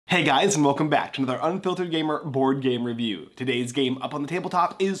Hey guys, and welcome back to another Unfiltered Gamer board game review. Today's game up on the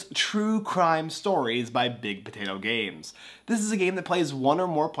tabletop is True Crime Stories by Big Potato Games. This is a game that plays one or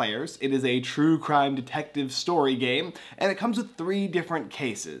more players. It is a true crime detective story game, and it comes with 3 different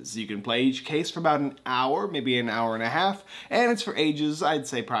cases. You can play each case for about an hour, maybe an hour and a half, and it's for ages, I'd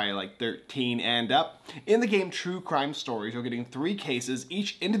say probably like 13 and up. In the game True Crime Stories, you're getting 3 cases,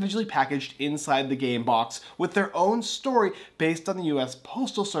 each individually packaged inside the game box with their own story based on the U.S.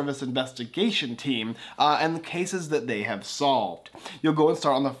 Postal Service investigation team and the cases that they have solved. You'll go and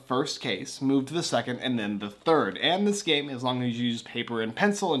start on the first case, move to the second, and then the third. And this game, as long as you use paper and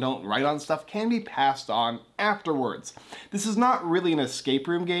pencil and don't write on stuff, can be passed on afterwards. This is not really an escape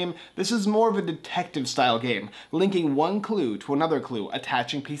room game. This is more of a detective style game, linking one clue to another clue,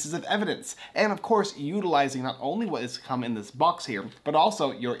 attaching pieces of evidence, and of course utilizing not only what has come in this box here, but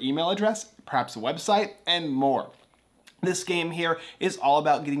also your email address, perhaps a website, and more. This game here is all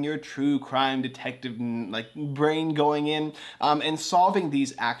about getting your true crime detective brain going in and solving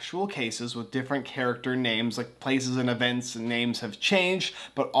these actual cases with different character names, like places and events and names have changed,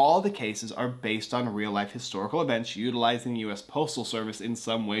 but all the cases are based on real life historical events utilizing the U.S. Postal Service in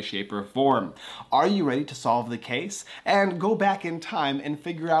some way, shape, or form. Are you ready to solve the case and go back in time and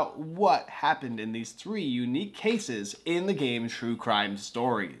figure out what happened in these 3 unique cases in the game True Crime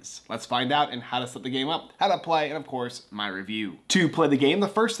Stories? Let's find out and how to set the game up, how to play, and of course, my review. To play the game, the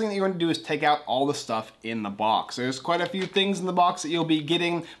first thing that you're going to do is take out all the stuff in the box. There's quite a few things in the box that you'll be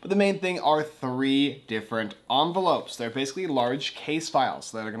getting, but the main thing are 3 different envelopes. They're basically large case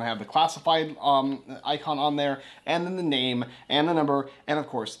files that are going to have the classified icon on there, and then the name and the number, and of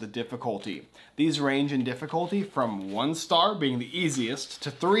course the difficulty. These range in difficulty from 1 star being the easiest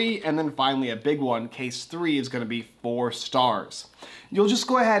to 3, and then finally a big one, case 3, is going to be 4 stars. You'll just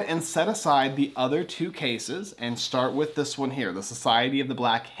go ahead and set aside the other 2 cases and start with this one here, the Society of the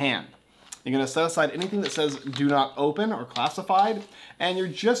Black Hand. You're going to set aside anything that says do not open or classified, and you're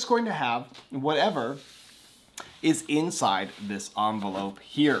just going to have whatever is inside this envelope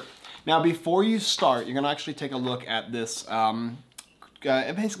here. Now before you start, you're going to actually take a look at this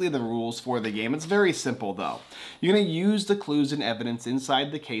basically the rules for the game. It's very simple though. You're going to use the clues and evidence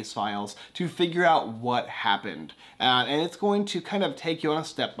inside the case files to figure out what happened. And it's going to kind of take you on a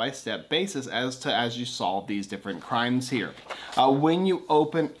step-by-step basis as you solve these different crimes here. When you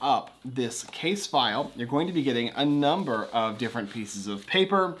open up this case file, you're going to be getting a number of different pieces of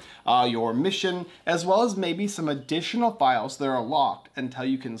paper, your mission, as well as maybe some additional files that are locked until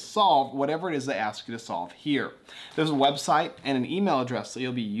you can solve whatever it is they ask you to solve here. There's a website and an email address that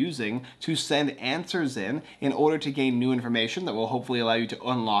you'll be using to send answers in order to gain new information that will hopefully allow you to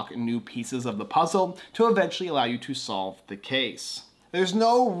unlock new pieces of the puzzle to eventually allow you to solve the case. There's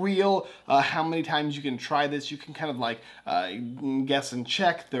no real how many times you can try this. You can kind of like guess and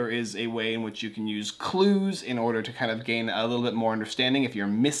check. There is a way in which you can use clues in order to kind of gain a little bit more understanding if you're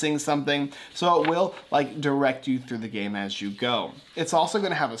missing something. So it will like direct you through the game as you go. It's also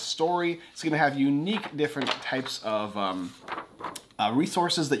going to have a story. It's going to have unique different types of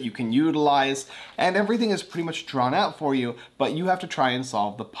resources that you can utilize, and everything is pretty much drawn out for you, but you have to try and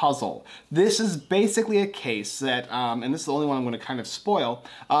solve the puzzle. This is basically a case that, and this is the only one I'm going to kind of spoil,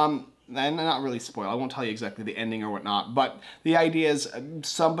 and not really spoil, I won't tell you exactly the ending or whatnot, but the idea is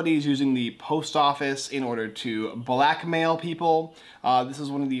somebody is using the post office in order to blackmail people. This is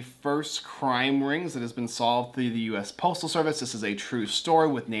one of the first crime rings that has been solved through the U.S. Postal Service. This is a true story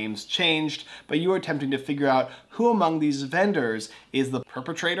with names changed, but you are attempting to figure out who among these vendors is the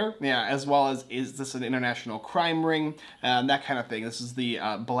perpetrator, as well as is this an international crime ring, that kind of thing. This is the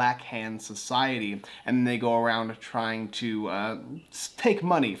Black Hand Society, and they go around trying to take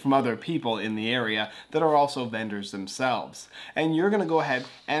money from other people in the area that are also vendors themselves. And you're going to go ahead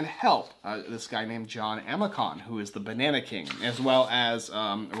and help this guy named John Amicon, who is the Banana King, as well as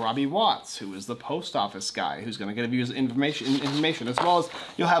Robbie Watts, who is the post office guy, who's going to give you his information, as well as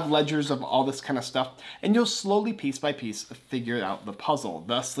you'll have ledgers of all this kind of stuff, and you'll slowly, piece by piece, figure out the puzzle,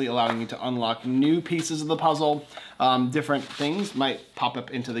 thusly allowing you to unlock new pieces of the puzzle. Different things might pop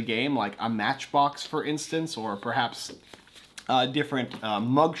up into the game, like a matchbox, for instance, or perhaps different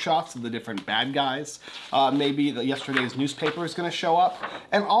mug shots of the different bad guys. Maybe yesterday's newspaper is going to show up,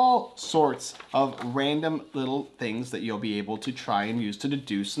 and all sorts of random little things that you'll be able to try and use to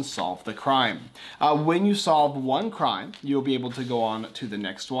deduce and solve the crime. When you solve one crime, you'll be able to go on to the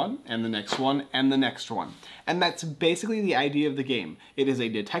next one, and the next one, and the next one. And that's basically the idea of the game. It is a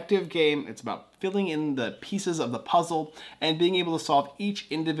detective game. It's about filling in the pieces of the puzzle and being able to solve each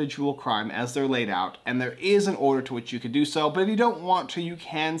individual crime as they're laid out. And there is an order to which you can do so, but if you don't want to, you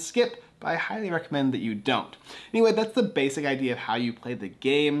can skip but I highly recommend that you don't. Anyway, that's the basic idea of how you play the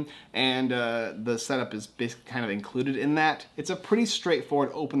game, and the setup is basically kind of included in that. It's a pretty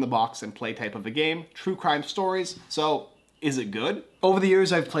straightforward open the box and play type of a game. True crime stories, so is it good? Over the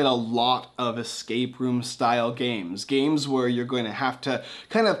years, I've played a lot of escape room style games. Games where you're going to have to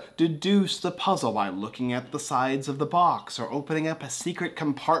kind of deduce the puzzle by looking at the sides of the box or opening up a secret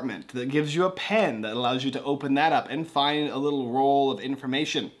compartment that gives you a pen that allows you to open that up and find a little roll of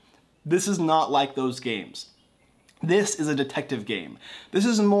information. This is not like those games. This is a detective game. This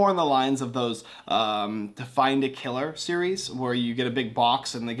is more on the lines of those To Find a Killer series, where you get a big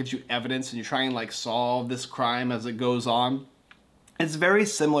box and it gives you evidence and you try and like solve this crime as it goes on. It's very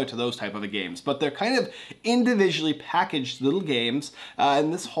similar to those type of games, but they're kind of individually packaged little games,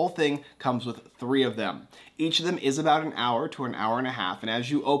 and this whole thing comes with 3 of them. Each of them is about an hour to an hour and a half, and as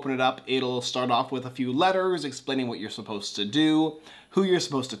you open it up, it'll start off with a few letters explaining what you're supposed to do, who you're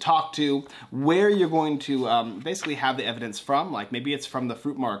supposed to talk to, where you're going to basically have the evidence from. Like maybe it's from the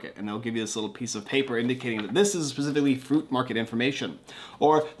fruit market, and they'll give you this little piece of paper indicating that this is specifically fruit market information.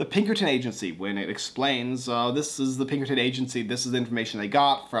 Or the Pinkerton Agency, when it explains, this is the Pinkerton Agency, this is the information they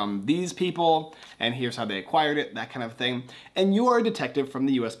got from these people, and here's how they acquired it, that kind of thing. And you are a detective from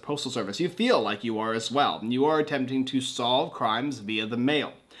the US Postal Service. You feel like you are as well. You are attempting to solve crimes via the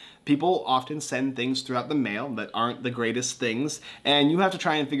mail. People often send things throughout the mail that aren't the greatest things, and you have to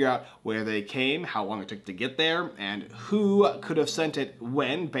try and figure out where they came, how long it took to get there, and who could have sent it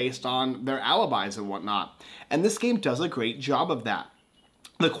when based on their alibis and whatnot. And this game does a great job of that.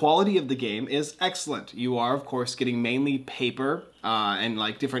 The quality of the game is excellent. You are, of course, getting mainly paper and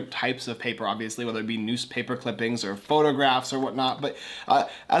like different types of paper, obviously, whether it be newspaper clippings or photographs or whatnot. But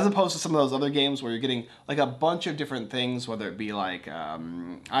as opposed to some of those other games where you're getting like a bunch of different things, whether it be like, I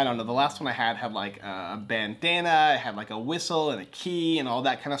don't know, the last one I had like a bandana, it had like a whistle and a key and all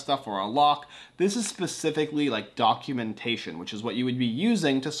that kind of stuff, or a lock. This is specifically like documentation, which is what you would be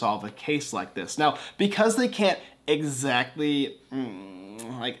using to solve a case like this. Now, because they can't exactly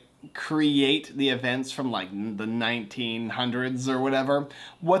like create the events from like the 1900s or whatever,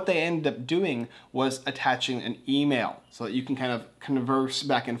 what they ended up doing was attaching an email so that you can kind of converse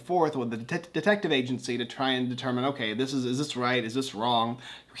back and forth with the detective agency to try and determine, okay, is this right, is this wrong,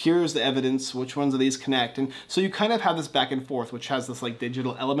 here's the evidence, which ones of these connect. And so you kind of have this back and forth, which has this like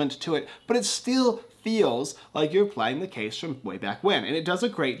digital element to it, but it still feels like you're playing the case from way back when, and it does a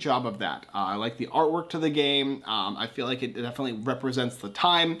great job of that. I like the artwork to the game. I feel like it definitely represents the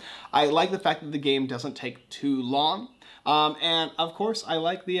time. I like the fact that the game doesn't take too long. And of course, I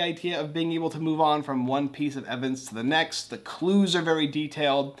like the idea of being able to move on from one piece of evidence to the next. The clues are very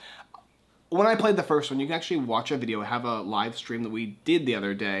detailed. When I played the first one, you can actually watch a video. I have a live stream that we did the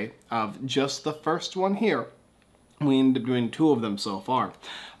other day of just the first one here. We ended up doing 2 of them so far.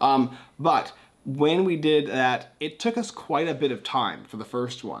 But when we did that, it took us quite a bit of time for the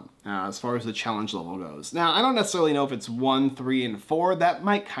first one, as far as the challenge level goes. Now, I don't necessarily know if it's 1, 3, and 4. That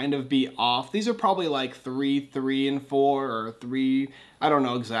might kind of be off. These are probably like 3, 3, and 4, or 3, I don't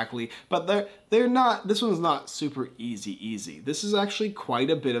know exactly. But they're not, this one's not super easy. This is actually quite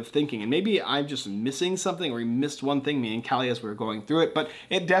a bit of thinking. And maybe I'm just missing something, or we missed one thing, me and Callie, as we were going through it. But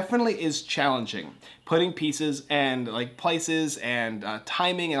it definitely is challenging. Putting pieces and like places and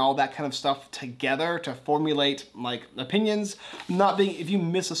timing and all that kind of stuff together to formulate like opinions. Not being, if you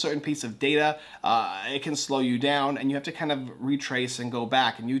miss a certain piece of data, it can slow you down, and you have to kind of retrace and go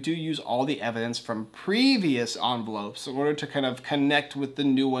back. And you do use all the evidence from previous envelopes in order to kind of connect with the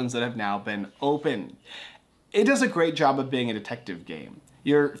new ones that have now been opened. It does a great job of being a detective game.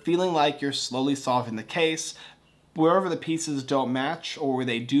 You're feeling like you're slowly solving the case. Wherever the pieces don't match, or where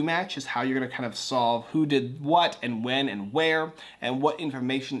they do match, is how you're going to kind of solve who did what and when and where, and what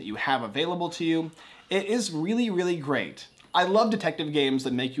information that you have available to you. It is really, really great. I love detective games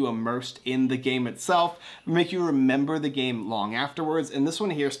that make you immersed in the game itself, make you remember the game long afterwards, and this one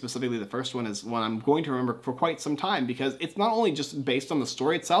here, specifically the first one, is one I'm going to remember for quite some time, because it's not only just based on the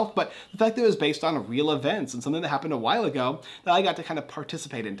story itself, but the fact that it was based on real events and something that happened a while ago that I got to kind of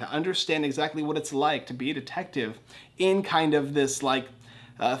participate in, to understand exactly what it's like to be a detective in kind of this like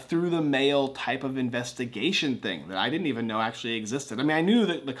through the mail type of investigation thing that I didn't even know actually existed. I mean, I knew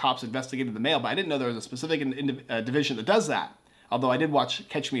that the cops investigated the mail, but I didn't know there was a specific division that does that. Although I did watch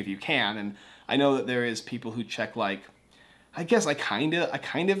Catch Me If You Can, and I know that there is people who check, like, I guess I kind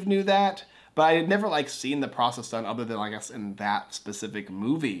of knew that, but I had never like seen the process done other than, I guess, in that specific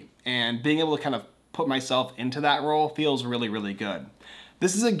movie. And being able to kind of put myself into that role feels really, really good.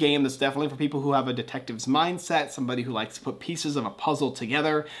 This is a game that's definitely for people who have a detective's mindset, somebody who likes to put pieces of a puzzle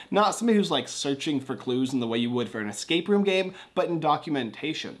together, not somebody who's like searching for clues in the way you would for an escape room game, but in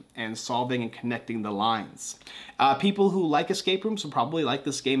documentation and solving and connecting the lines. People who like escape rooms will probably like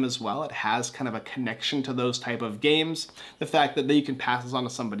this game as well. It has kind of a connection to those type of games. The fact that you can pass this on to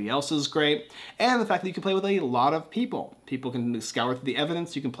somebody else is great, and the fact that you can play with a lot of people. People can scour through the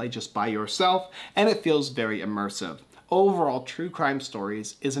evidence, you can play just by yourself, and it feels very immersive. Overall, True Crime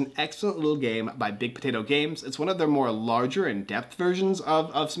Stories is an excellent little game by Big Potato Games. It's one of their more larger in-depth versions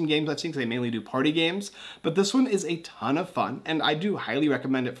of some games I've seen, because they mainly do party games, but this one is a ton of fun, and I do highly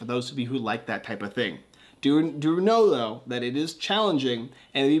recommend it for those of you who like that type of thing. Do know, though, that it is challenging,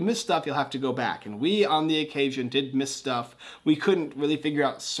 and if you miss stuff, you'll have to go back. And we, on the occasion, did miss stuff. We couldn't really figure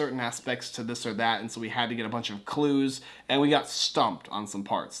out certain aspects to this or that, and so we had to get a bunch of clues, and we got stumped on some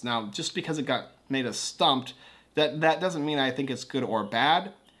parts. Now, just because it made us stumped, that doesn't mean I think it's good or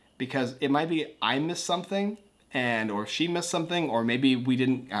bad, because it might be I missed something, or she missed something, or maybe we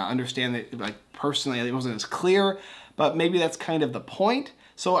didn't understand it, like, personally, it wasn't as clear, but maybe that's kind of the point.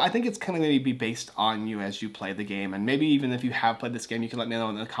 So I think it's kind of going to be based on you as you play the game, and maybe even if you have played this game, you can let me know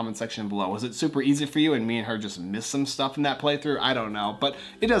in the comment section below. Was it super easy for you and me and her just missed some stuff in that playthrough? I don't know, but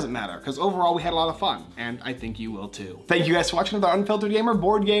it doesn't matter, because overall we had a lot of fun, and I think you will too. Thank you guys for watching another Unfiltered Gamer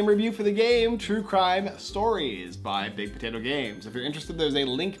board game review for the game True Crime Stories by Big Potato Games. If you're interested, there's a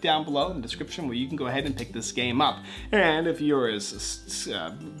link down below in the description where you can go ahead and pick this game up. And if you're as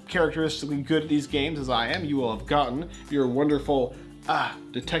characteristically good at these games as I am, you will have gotten your wonderful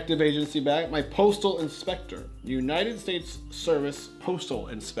detective agency bag, my postal inspector, United States Service Postal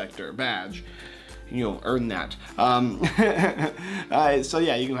Inspector badge. You'll earn that. So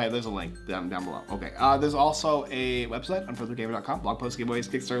yeah, you can have, there's a link down below. Okay, there's also a website, unfilteredgamer.com, blog posts, giveaways,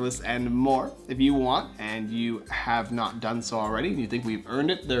 Kickstarter lists, and more. If you want, and you have not done so already, and you think we've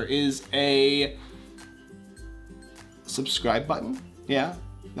earned it, there is a subscribe button. Yeah.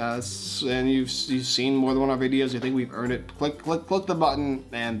 And you've seen more than one of our videos, you think we've earned it, click the button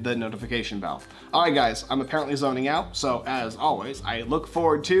and the notification bell. Alright guys, I'm apparently zoning out, so as always, I look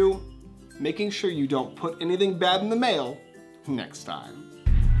forward to making sure you don't put anything bad in the mail next time.